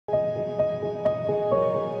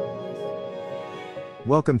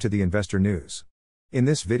Welcome to the Investor News. In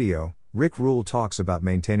this video, Rick Rule talks about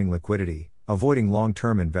maintaining liquidity, avoiding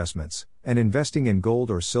long-term investments, and investing in gold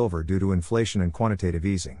or silver due to inflation and quantitative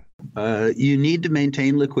easing. You need to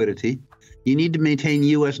maintain liquidity. You need to maintain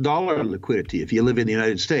U.S. dollar liquidity if you live in the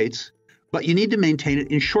United States, but you need to maintain it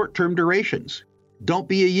in short-term durations. Don't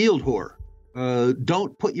be a yield whore.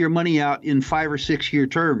 Don't put your money out in 5 or 6 year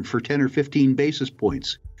term for 10 or 15 basis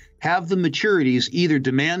points. Have the maturities, either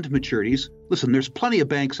demand maturities. Listen, there's plenty of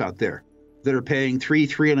banks out there that are paying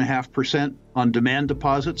 3.5% on demand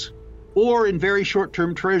deposits, or in very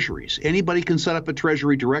short-term treasuries. Anybody can set up a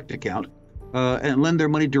Treasury Direct account and lend their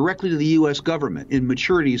money directly to the U.S. government in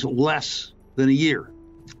maturities less than a year.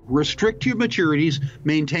 Restrict your maturities,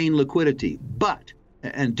 maintain liquidity,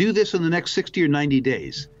 and do this in the next 60 or 90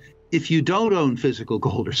 days. If you don't own physical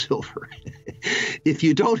gold or silver, if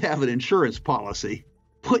you don't have an insurance policy,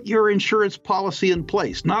 put your insurance policy in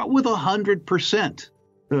place, not with 100%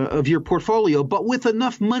 of your portfolio, but with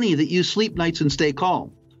enough money that you sleep nights and stay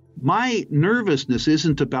calm. My nervousness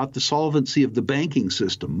isn't about the solvency of the banking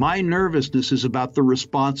system. My nervousness is about the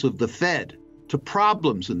response of the Fed to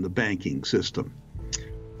problems in the banking system.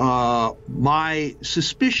 My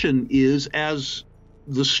suspicion is, as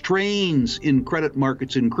the strains in credit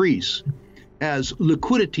markets increase, as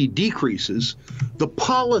liquidity decreases, the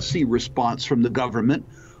policy response from the government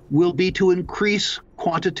will be to increase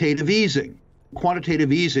quantitative easing.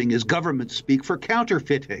 Quantitative easing is government speak for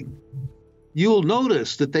counterfeiting. You'll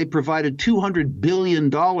notice that they provided $200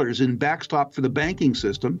 billion in backstop for the banking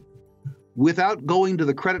system without going to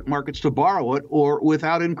the credit markets to borrow it or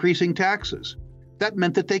without increasing taxes. That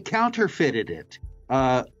meant that they counterfeited it.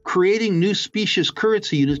 Creating new specious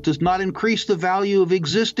currency units does not increase the value of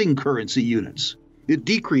existing currency units. It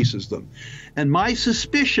decreases them. And my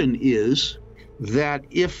suspicion is that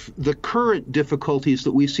if the current difficulties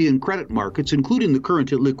that we see in credit markets, including the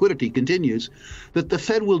current liquidity, continues, that the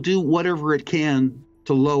Fed will do whatever it can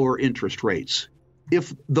to lower interest rates.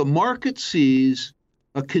 If the market sees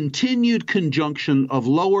a continued conjunction of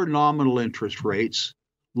lower nominal interest rates,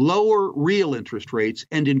 lower real interest rates,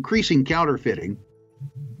 and increasing counterfeiting,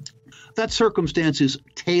 that circumstance is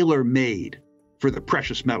tailor-made for the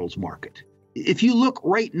precious metals market. If you look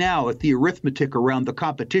right now at the arithmetic around the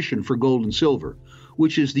competition for gold and silver,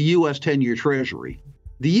 which is the U.S. 10-year Treasury,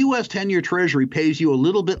 the U.S. 10-year Treasury pays you a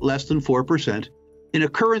little bit less than 4% in a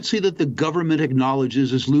currency that the government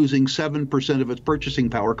acknowledges is losing 7% of its purchasing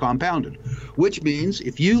power compounded, which means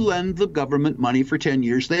if you lend the government money for 10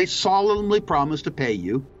 years, they solemnly promise to pay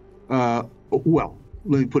you. Well,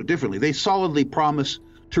 let me put it differently. They solidly promise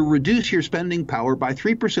to reduce your spending power by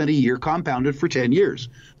 3% a year compounded for 10 years.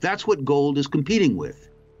 That's what gold is competing with.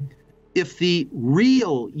 If the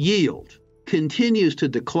real yield continues to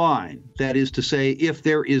decline, that is to say, if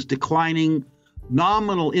there is declining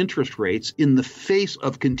nominal interest rates in the face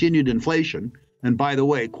of continued inflation, and by the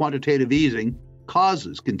way, quantitative easing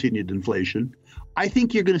causes continued inflation, I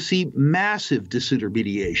think you're going to see massive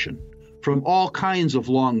disintermediation from all kinds of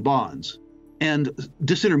long bonds. And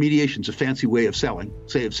disintermediation is a fancy way of selling, and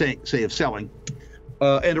a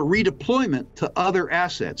redeployment to other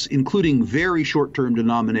assets, including very short-term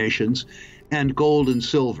denominations and gold and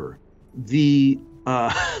silver. The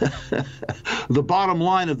bottom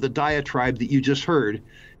line of the diatribe that you just heard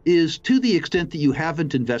is, to the extent that you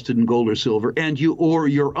haven't invested in gold or silver, or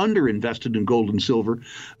you're underinvested in gold and silver,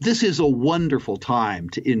 this is a wonderful time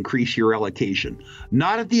to increase your allocation,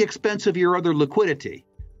 not at the expense of your other liquidity,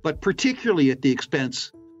 but particularly at the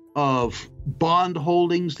expense of bond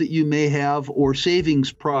holdings that you may have or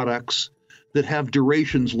savings products that have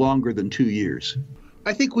durations longer than 2 years.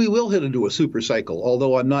 I think we will head into a super cycle,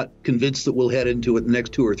 although I'm not convinced that we'll head into it in the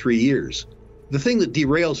next 2 or 3 years. The thing that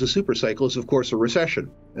derails a super cycle is, of course, a recession,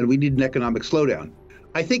 and we need an economic slowdown.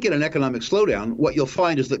 I think in an economic slowdown, what you'll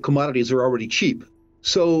find is that commodities are already cheap.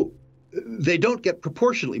 So they don't get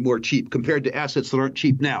proportionally more cheap compared to assets that aren't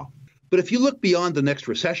cheap now. But if you look beyond the next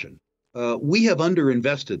recession, we have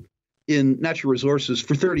underinvested in natural resources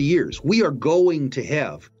for 30 years. We are going to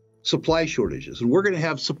have supply shortages, and we're going to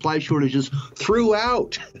have supply shortages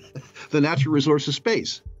throughout the natural resources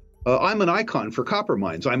space. I'm an icon for copper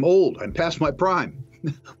mines. I'm old. I'm past my prime.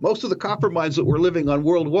 Most of the copper mines that we're living on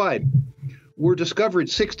worldwide were discovered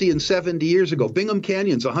 60 and 70 years ago. Bingham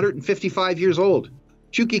Canyon's 155 years old.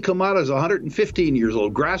 Chuquicamata's 115 years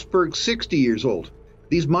old. Grasberg's 60 years old.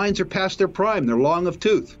 These mines are past their prime. They're long of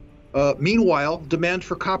tooth. Meanwhile, demand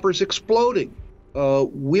for copper is exploding.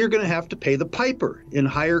 We're going to have to pay the piper in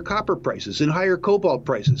higher copper prices, in higher cobalt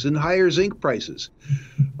prices, in higher zinc prices,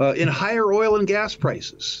 in higher oil and gas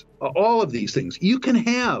prices. All of these things. You can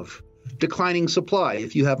have declining supply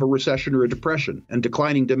if you have a recession or a depression, and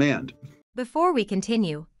declining demand. Before we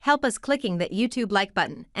continue, help us clicking that YouTube like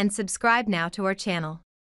button and subscribe now to our channel.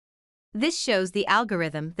 This shows the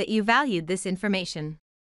algorithm that you valued this information.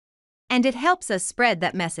 And it helps us spread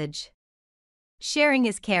that message. Sharing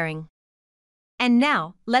is caring. And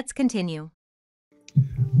now, let's continue.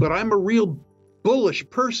 But I'm a real bullish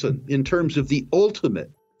person in terms of the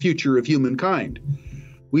ultimate future of humankind.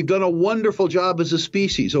 We've done a wonderful job as a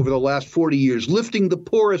species over the last 40 years, lifting the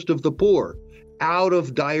poorest of the poor out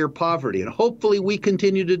of dire poverty. And hopefully we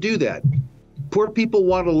continue to do that. Poor people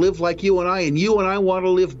want to live like you and I want to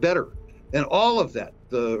live better. And all of that,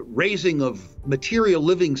 the raising of material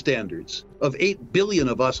living standards of 8 billion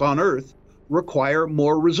of us on Earth, require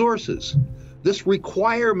more resources. This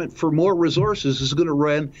requirement for more resources is going to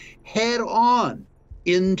run head on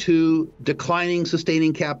into declining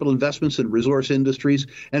sustaining capital investments in resource industries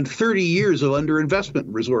and 30 years of underinvestment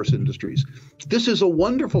in resource industries. This is a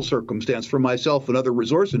wonderful circumstance for myself and other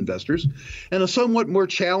resource investors, and a somewhat more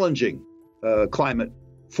challenging climate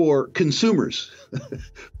for consumers,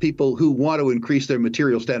 people who want to increase their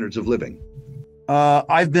material standards of living.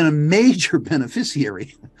 I've been a major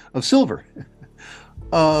beneficiary of silver,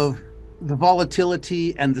 of the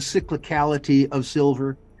volatility and the cyclicality of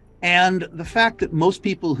silver, and the fact that most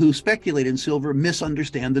people who speculate in silver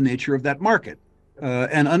misunderstand the nature of that market.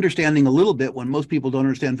 And understanding a little bit when most people don't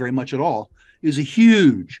understand very much at all is a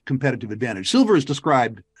huge competitive advantage. Silver is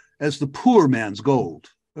described as the poor man's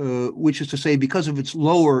gold, which is to say, because of its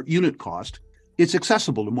lower unit cost, it's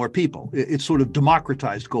accessible to more people. It's sort of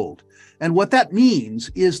democratized gold. And what that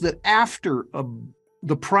means is that after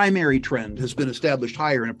the primary trend has been established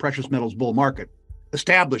higher in a precious metals bull market,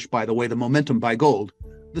 established, by the way, the momentum by gold,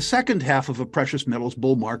 the second half of a precious metals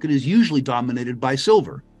bull market is usually dominated by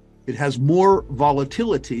silver. It has more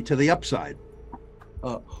volatility to the upside.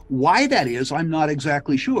 Why that is, I'm not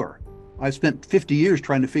exactly sure. I spent 50 years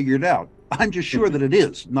trying to figure it out. I'm just sure that it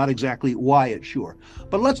is, not exactly why it's sure.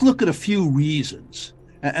 But let's look at a few reasons.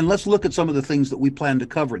 And let's look at some of the things that we plan to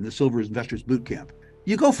cover in the Silver Investors Bootcamp.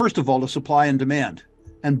 You go, first of all, to supply and demand.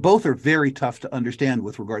 And both are very tough to understand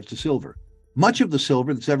with regards to silver. Much of the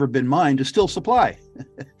silver that's ever been mined is still supply.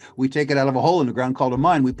 We take it out of a hole in the ground called a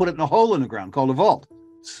mine. We put it in a hole in the ground called a vault.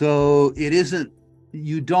 So it isn't,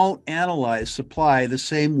 you don't analyze supply the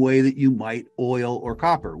same way that you might oil or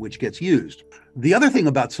copper, which gets used. The other thing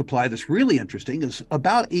about supply that's really interesting is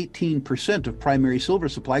about 18% of primary silver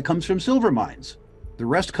supply comes from silver mines. The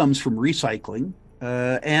rest comes from recycling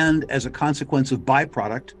and as a consequence of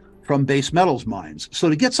byproduct from base metals mines. So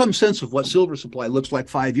to get some sense of what silver supply looks like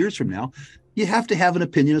 5 years from now, you have to have an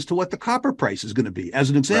opinion as to what the copper price is going to be, as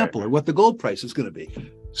an example, right, or what the gold price is going to be.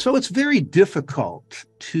 So it's very difficult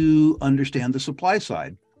to understand the supply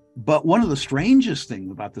side. But one of the strangest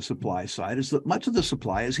things about the supply side is that much of the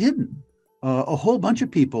supply is hidden. A whole bunch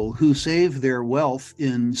of people who save their wealth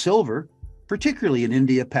in silver, particularly in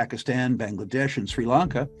India, Pakistan, Bangladesh, and Sri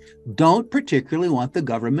Lanka, don't particularly want the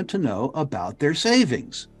government to know about their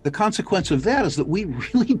savings. The consequence of that is that we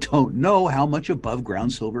really don't know how much above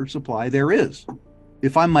ground silver supply there is.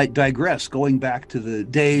 If I might digress, going back to the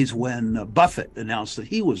days when Buffett announced that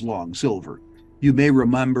he was long silver, you may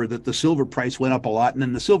remember that the silver price went up a lot and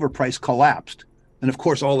then the silver price collapsed. And of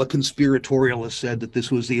course, all the conspiratorialists said that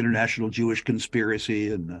this was the international Jewish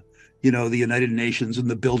conspiracy and the United Nations and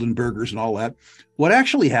the Bilderbergers and all that. What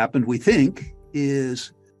actually happened, we think,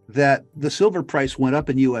 is that the silver price went up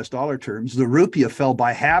in US dollar terms, the rupee fell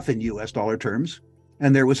by half in US dollar terms,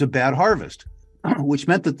 and there was a bad harvest, which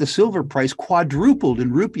meant that the silver price quadrupled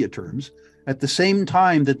in rupee terms at the same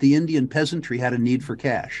time that the Indian peasantry had a need for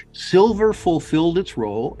cash. Silver fulfilled its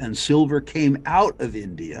role, and silver came out of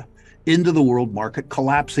India into the world market,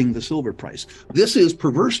 collapsing the silver price. This is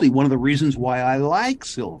perversely one of the reasons why I like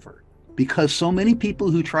silver, because so many people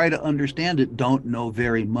who try to understand it don't know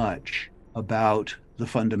very much about the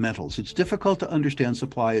fundamentals. It's difficult to understand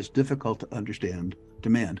supply. It's difficult to understand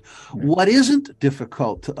demand. What isn't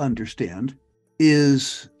difficult to understand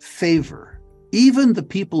is favor. Even the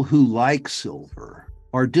people who like silver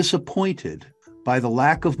are disappointed by the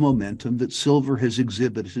lack of momentum that silver has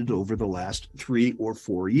exhibited over the last 3 or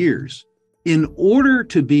 4 years. In order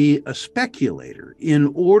to be a speculator,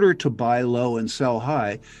 in order to buy low and sell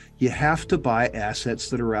high, you have to buy assets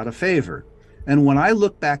that are out of favor. And when I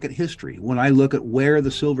look back at history, when I look at where the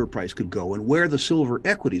silver price could go and where the silver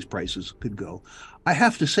equities prices could go, I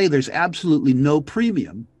have to say there's absolutely no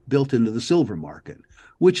premium built into the silver market,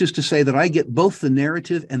 which is to say that I get both the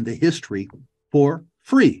narrative and the history for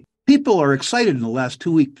free. People are excited in the last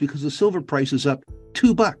 2 weeks because the silver price is up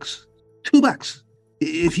 $2. $2.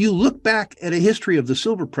 If you look back at a history of the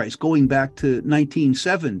silver price going back to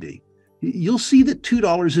 1970, you'll see that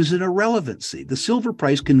 $2 is an irrelevancy. The silver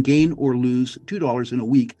price can gain or lose $2 in a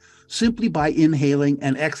week simply by inhaling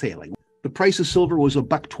and exhaling. The price of silver was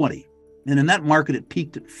 $1.20, and in that market it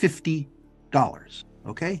peaked at $50.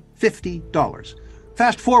 Okay, $50.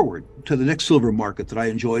 Fast forward to the next silver market that I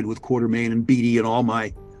enjoyed with Quartermain and Beatty and all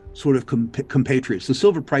my sort of compatriots. The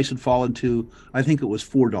silver price had fallen to, I think it was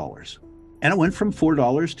 $4, and it went from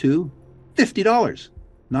 $4 to $50.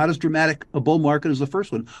 Not as dramatic a bull market as the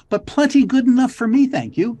first one, but plenty good enough for me,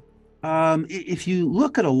 thank you. If you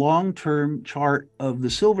look at a long-term chart of the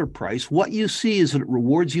silver price, what you see is that it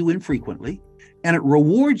rewards you infrequently, and it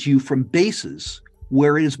rewards you from bases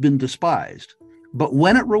where it has been despised. But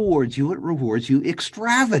when it rewards you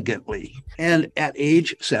extravagantly. And at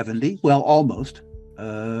age 70, well, almost,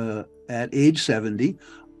 at age 70,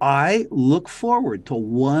 I look forward to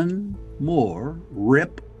one more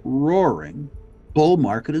rip-roaring bull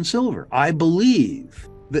market in silver. I believe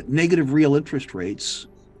that negative real interest rates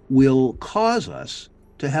will cause us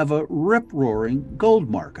to have a rip-roaring gold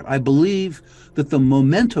market. I believe that the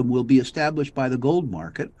momentum will be established by the gold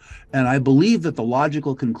market, and I believe that the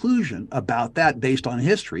logical conclusion about that, based on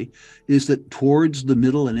history, is that towards the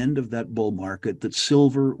middle and end of that bull market, that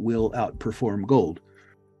silver will outperform gold.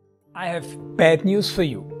 I have bad news for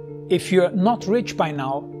you. If you're not rich by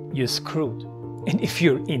now, you're screwed. And if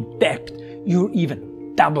you're in debt, you're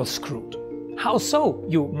even double screwed. How so,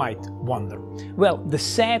 you might wonder? Well, the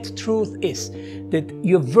sad truth is that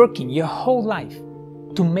you're working your whole life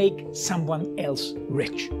to make someone else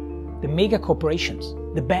rich. The mega corporations,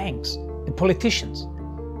 the banks, the politicians,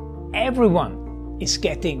 everyone is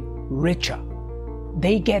getting richer.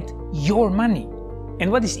 They get your money. And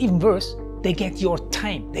what is even worse, they get your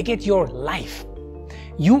time, they get your life.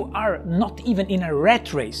 You are not even in a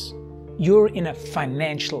rat race, you're in a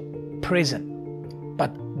financial prison.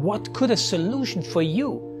 But what could a solution for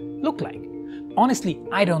you look like? Honestly,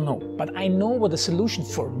 I don't know, but I know what a solution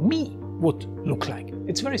for me would look like.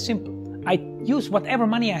 It's very simple. I use whatever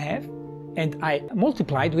money I have and I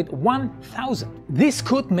multiply it with 1,000. This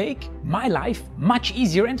could make my life much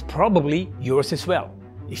easier and probably yours as well.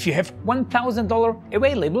 If you have $1,000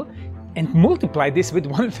 available and multiply this with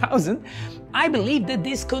 1,000, I believe that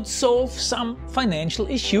this could solve some financial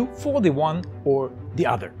issue for the one or the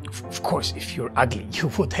other. Of course, if you're ugly, you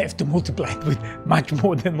would have to multiply it with much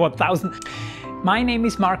more than 1,000. My name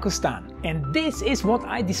is Markus Dahn, and this is what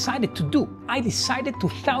I decided to do. I decided to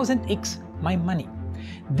 1000x my money.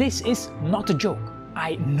 This is not a joke.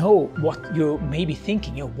 I know what you may be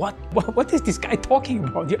thinking. What is this guy talking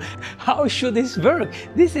about? How should this work?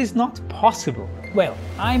 This is not possible. Well,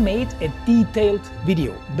 I made a detailed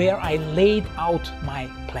video where I laid out my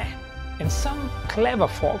plan. And some clever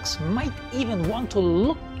folks might even want to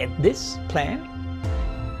look at this plan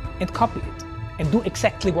and copy it and do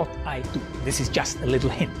exactly what I do. This is just a little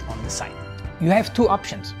hint on the side. You have two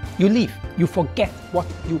options. You leave, you forget what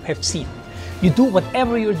you have seen. You do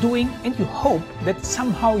whatever you're doing and you hope that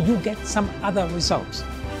somehow you get some other results.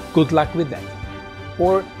 Good luck with that.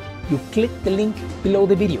 Or you click the link below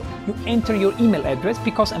the video. You enter your email address,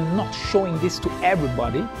 because I'm not showing this to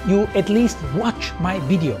everybody. You at least watch my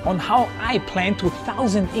video on how I plan to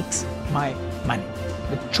 1000x my money.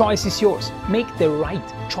 The choice is yours. Make the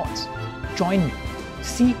right choice. Join me.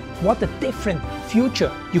 See what a different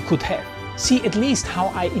future you could have. See at least how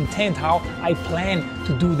I intend, how I plan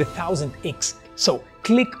to do the 1000x. So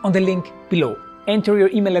click on the link below, enter your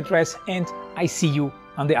email address, and I see you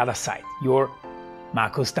on the other side. Your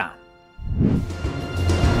Markus Dahn.